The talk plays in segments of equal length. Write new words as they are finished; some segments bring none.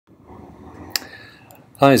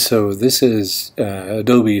Hi, so this is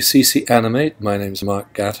Adobe CC Animate. My name's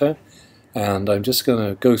Mark Gatter, and I'm just going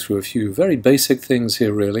to go through a few very basic things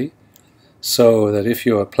here really, so that if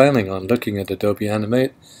you are planning on looking at Adobe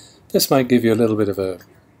Animate, this might give you a little bit of a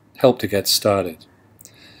help to get started.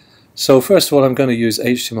 So first of all, I'm going to use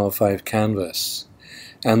HTML5 canvas,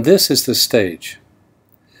 and this is the stage.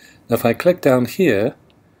 Now if I click down here,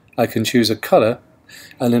 I can choose a color,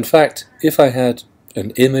 and in fact, if I had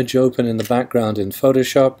an image open in the background in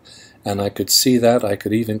Photoshop and I could see that, I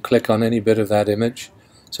could even click on any bit of that image.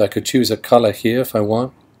 So I could choose a color here if I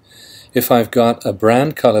want. If I've got a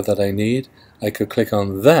brand color that I need, I could click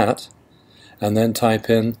on that and then type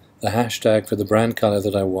in the hashtag for the brand color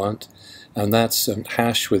that I want, and that's a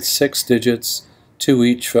hash with 6 digits, 2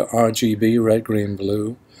 each for RGB, red, green,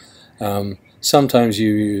 blue. Sometimes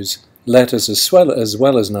you use letters as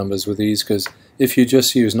well as numbers with these, because if you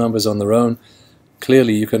just use numbers on their own,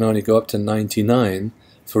 clearly you can only go up to 99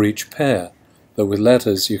 for each pair, but with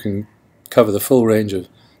letters you can cover the full range of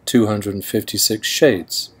 256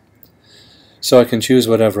 shades. So I can choose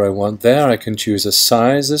whatever I want there. I can choose a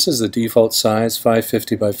size. This is the default size,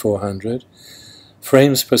 550 by 400.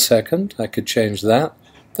 Frames per second, I could change that.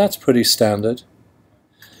 That's pretty standard.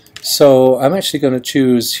 So I'm actually going to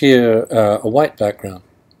choose here a white background.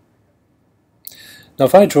 Now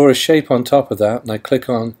if I draw a shape on top of that and I click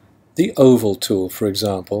on the oval tool, for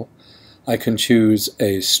example, I can choose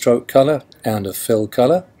a stroke color and a fill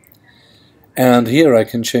color, and here I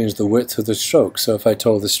can change the width of the stroke. So if I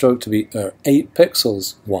told the stroke to be 8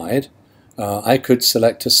 pixels wide, I could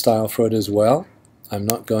select a style for it as well. I'm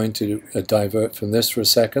not going to divert from this for a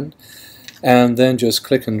second, and then just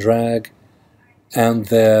click and drag, and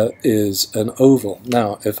there is an oval.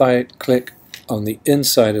 Now if I click on the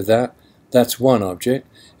inside of that, that's one object.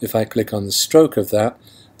 If I click on the stroke of that,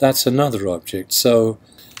 that's another object. So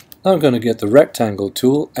now I'm going to get the rectangle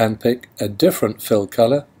tool and pick a different fill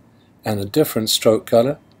color and a different stroke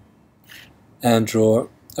color and draw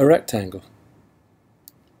a rectangle.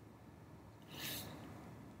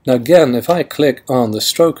 Now again, if I click on the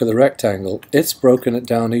stroke of the rectangle, it's broken it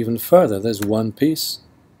down even further. There's one piece,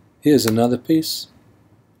 here's another piece.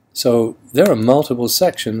 So there are multiple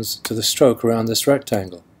sections to the stroke around this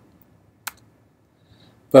rectangle.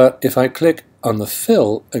 But if I click on the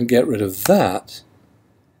fill and get rid of that,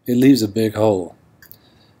 it leaves a big hole.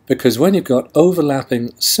 Because when you've got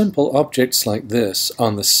overlapping simple objects like this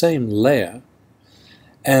on the same layer,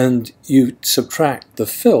 and you subtract the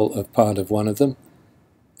fill of part of one of them,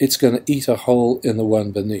 it's going to eat a hole in the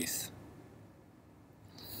one beneath.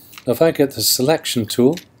 Now if I get the selection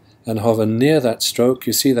tool and hover near that stroke,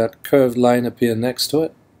 you see that curved line appear next to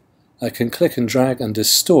it? I can click and drag and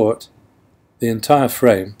distort the entire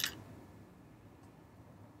frame,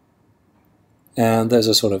 and there's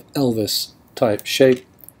a sort of Elvis type shape.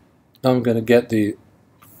 Now I'm going to get the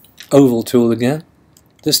oval tool again.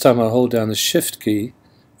 This time I'll hold down the shift key,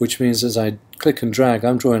 which means as I click and drag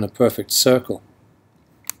I'm drawing a perfect circle.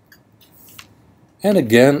 And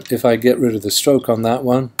again, if I get rid of the stroke on that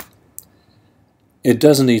one, it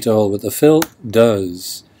doesn't eat a hole, but the fill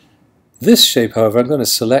does. This shape, however, I'm going to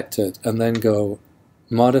select it and then go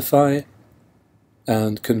modify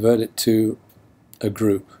and convert it to a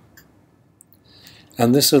group.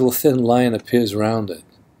 And this little thin line appears around it.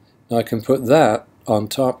 Now I can put that on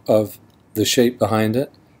top of the shape behind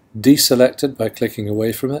it, deselect it by clicking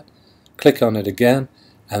away from it, click on it again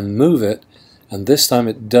and move it, and this time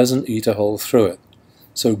it doesn't eat a hole through it.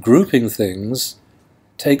 So grouping things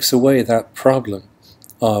takes away that problem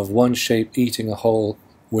of one shape eating a hole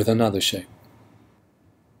with another shape.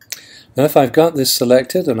 Now if I've got this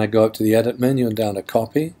selected and I go up to the edit menu and down to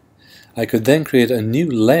copy, I could then create a new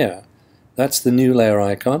layer. That's the new layer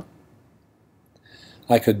icon.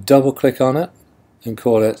 I could double click on it and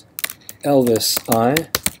call it Elvis Eye,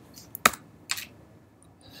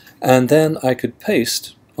 and then I could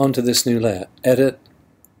paste onto this new layer. Edit,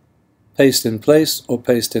 paste in place or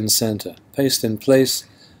paste in center. Paste in place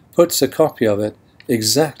puts a copy of it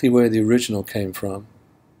exactly where the original came from.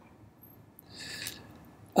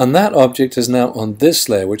 And that object is now on this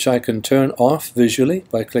layer, which I can turn off visually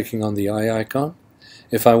by clicking on the eye icon.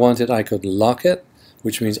 If I wanted, I could lock it,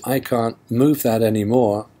 which means I can't move that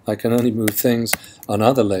anymore. I can only move things on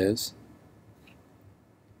other layers.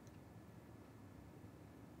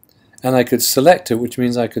 And I could select it, which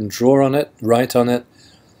means I can draw on it, write on it,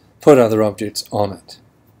 put other objects on it.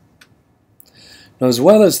 Now, as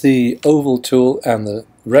well as the oval tool and the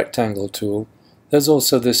rectangle tool, there's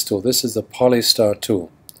also this tool. This is the Polystar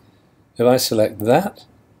tool. If I select that,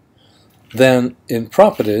 then in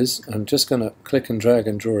Properties, I'm just going to click and drag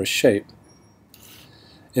and draw a shape.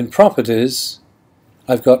 In Properties,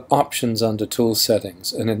 I've got options under tool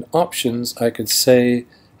settings, and in options I could say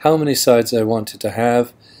how many sides I wanted to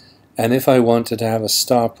have, and if I wanted to have a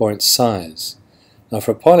star point size. Now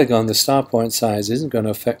for a polygon, the star point size isn't going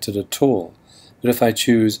to affect it at all, but if I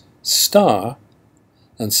choose star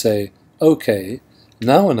and say OK,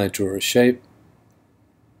 now when I draw a shape,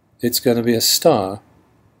 it's going to be a star,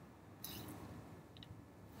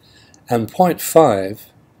 and 0.5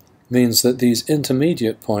 means that these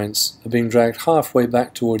intermediate points are being dragged halfway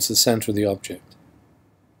back towards the center of the object.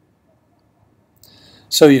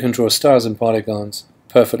 So you can draw stars and polygons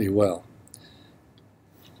perfectly well.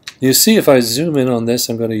 You see, if I zoom in on this,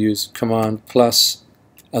 I'm going to use Command plus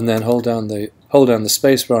and then hold down the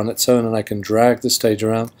space bar on its own, and I can drag the stage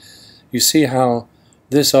around. You see how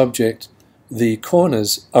this object, the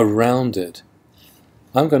corners are rounded.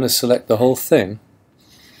 I'm going to select the whole thing,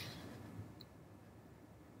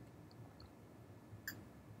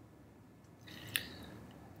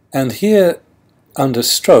 and here under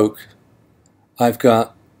stroke I've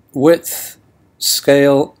got width,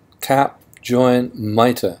 scale, cap, join,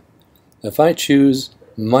 miter. If I choose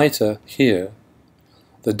miter here,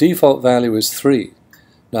 the default value is 3.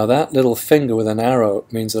 Now that little finger with an arrow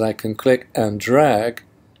means that I can click and drag,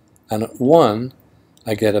 and at 1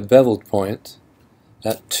 I get a beveled point.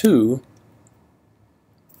 At 2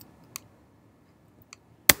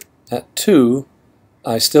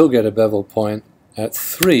 I still get a beveled point. At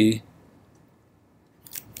 3,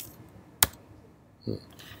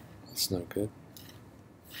 that's no good.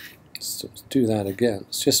 Let's do that again.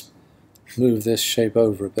 Let's just move this shape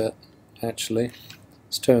over a bit, actually.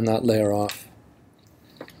 Let's turn that layer off.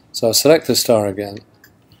 So I'll select the star again.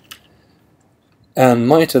 And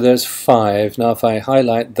miter, there's 5. Now if I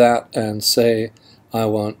highlight that and say I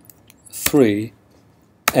want 3,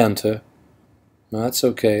 enter. Now that's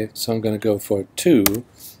okay, so I'm going to go for 2,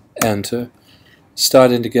 enter.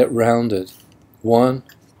 Starting to get rounded. 1,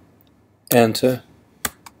 enter.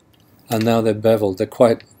 And now they're beveled. They're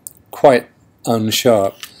quite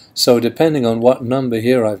unsharp. So depending on what number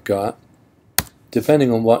here I've got,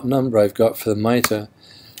 depending on what number I've got for the miter,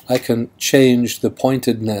 I can change the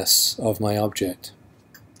pointedness of my object.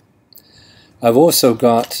 I've also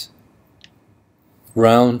got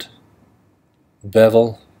round,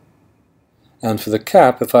 bevel, and for the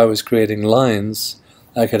cap, if I was creating lines,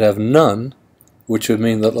 I could have none, which would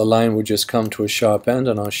mean that the line would just come to a sharp end,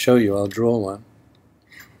 and I'll show you, I'll draw one.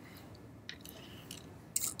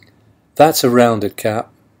 That's a rounded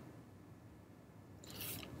cap.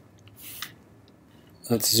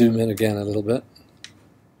 Let's zoom in again a little bit.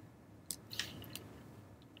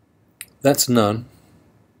 That's none,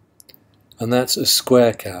 and that's a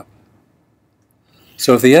square cap.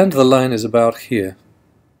 So if the end of the line is about here,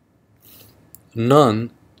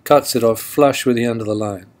 none cuts it off flush with the end of the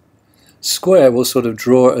line. Square will sort of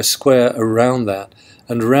draw a square around that,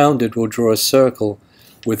 and rounded will draw a circle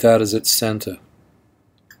with that as its center.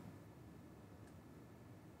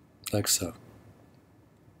 Like so.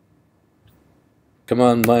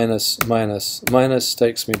 Command minus, minus, minus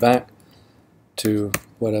takes me back to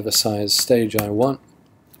whatever size stage I want.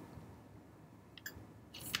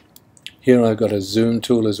 Here I've got a zoom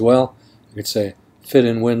tool as well. I could say fit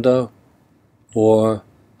in window or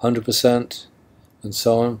 100% and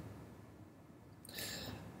so on.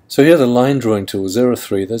 So here are the line drawing tools. There are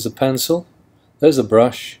 3. There's a pencil, there's a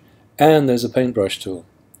brush, and there's a paintbrush tool.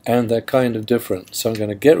 And they're kind of different. So I'm going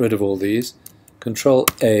to get rid of all these. Control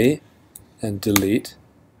A and delete.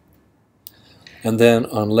 And then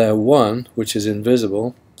on layer 1, which is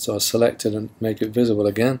invisible, so I'll select it and make it visible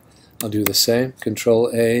again. I'll do the same.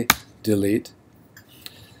 Control A, delete.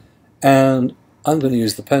 And I'm going to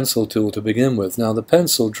use the pencil tool to begin with. Now the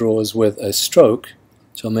pencil draws with a stroke,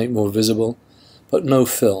 which I'll make more visible, but no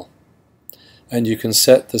fill. And you can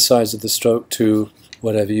set the size of the stroke to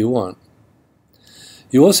whatever you want.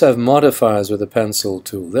 You also have modifiers with the pencil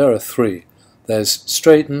tool. There are 3. There's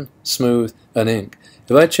straighten, smooth, and ink.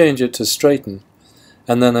 If I change it to straighten,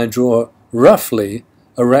 and then I draw roughly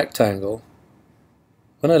a rectangle,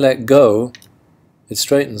 when I let go, it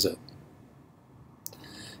straightens it.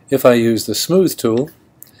 If I use the smooth tool,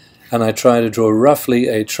 and I try to draw roughly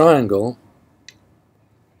a triangle,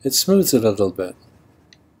 it smooths it a little bit.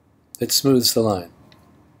 It smooths the line.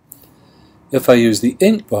 If I use the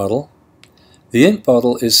ink bottle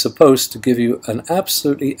is supposed to give you an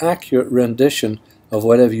absolutely accurate rendition of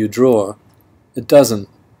whatever you draw. It doesn't.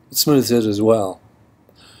 It smooths it as well.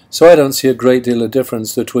 So I don't see a great deal of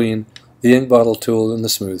difference between the ink bottle tool and the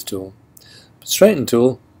smooth tool. But straighten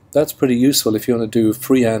tool, that's pretty useful if you want to do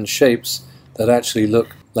freehand shapes that actually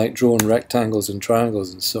look like drawn rectangles and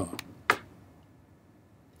triangles and so on.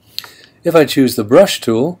 If I choose the brush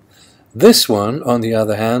tool, this one, on the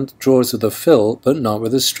other hand, draws with a fill but not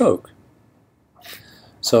with a stroke.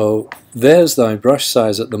 So there's my brush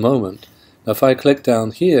size at the moment. Now if I click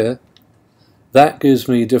down here, that gives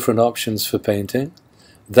me different options for painting.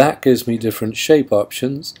 That gives me different shape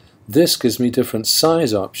options. This gives me different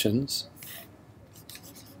size options.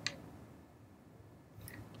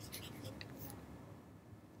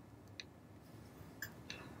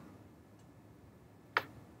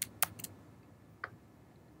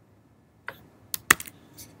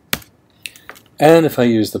 And if I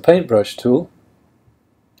use the paintbrush tool,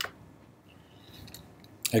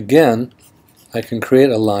 again, I can create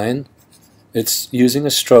a line. It's using a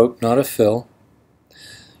stroke, not a fill.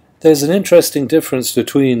 There's an interesting difference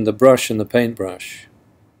between the brush and the paintbrush.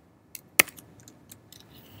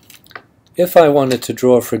 If I wanted to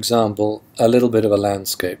draw, for example, a little bit of a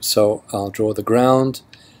landscape, so I'll draw the ground,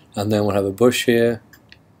 and then we'll have a bush here,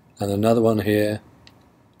 and another one here,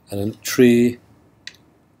 and a tree,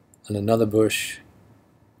 and another bush.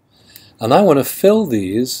 And I want to fill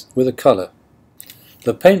these with a color.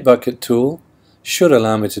 The paint bucket tool should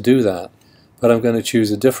allow me to do that, but I'm going to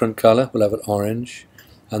choose a different color. We'll have it orange,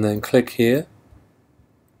 and then click here,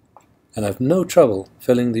 and I have no trouble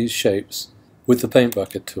filling these shapes with the paint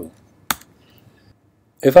bucket tool.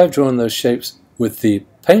 If I've drawn those shapes with the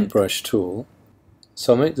paintbrush tool,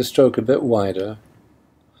 so I'll make the stroke a bit wider,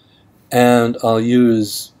 and I'll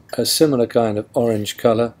use a similar kind of orange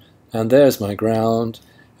color, and there's my ground,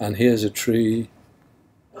 and here's a tree.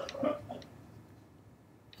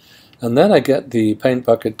 And then I get the paint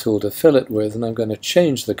bucket tool to fill it with, and I'm going to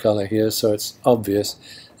change the color here so it's obvious,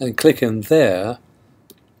 and click in there.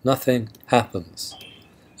 Nothing happens.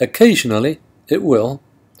 Occasionally it will,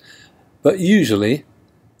 but usually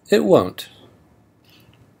it won't.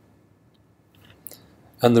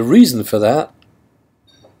 And the reason for that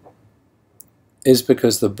is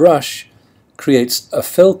because the brush creates a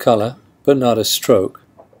fill color but not a stroke,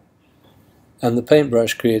 and the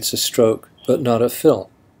paintbrush creates a stroke but not a fill.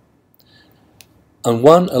 And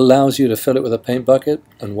one allows you to fill it with a paint bucket,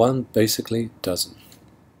 and one basically doesn't.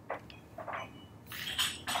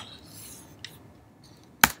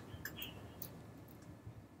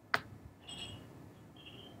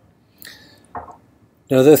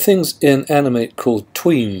 Now there are things in Animate called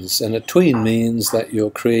tweens, and a tween means that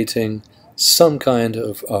you're creating some kind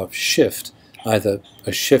of shift, either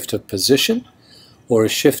a shift of position or a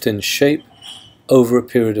shift in shape over a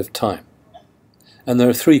period of time. And there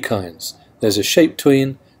are three kinds. There's a shape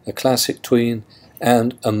tween, a classic tween,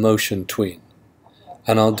 and a motion tween.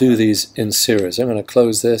 And I'll do these in series. I'm going to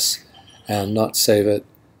close this and not save it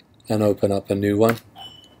and open up a new one.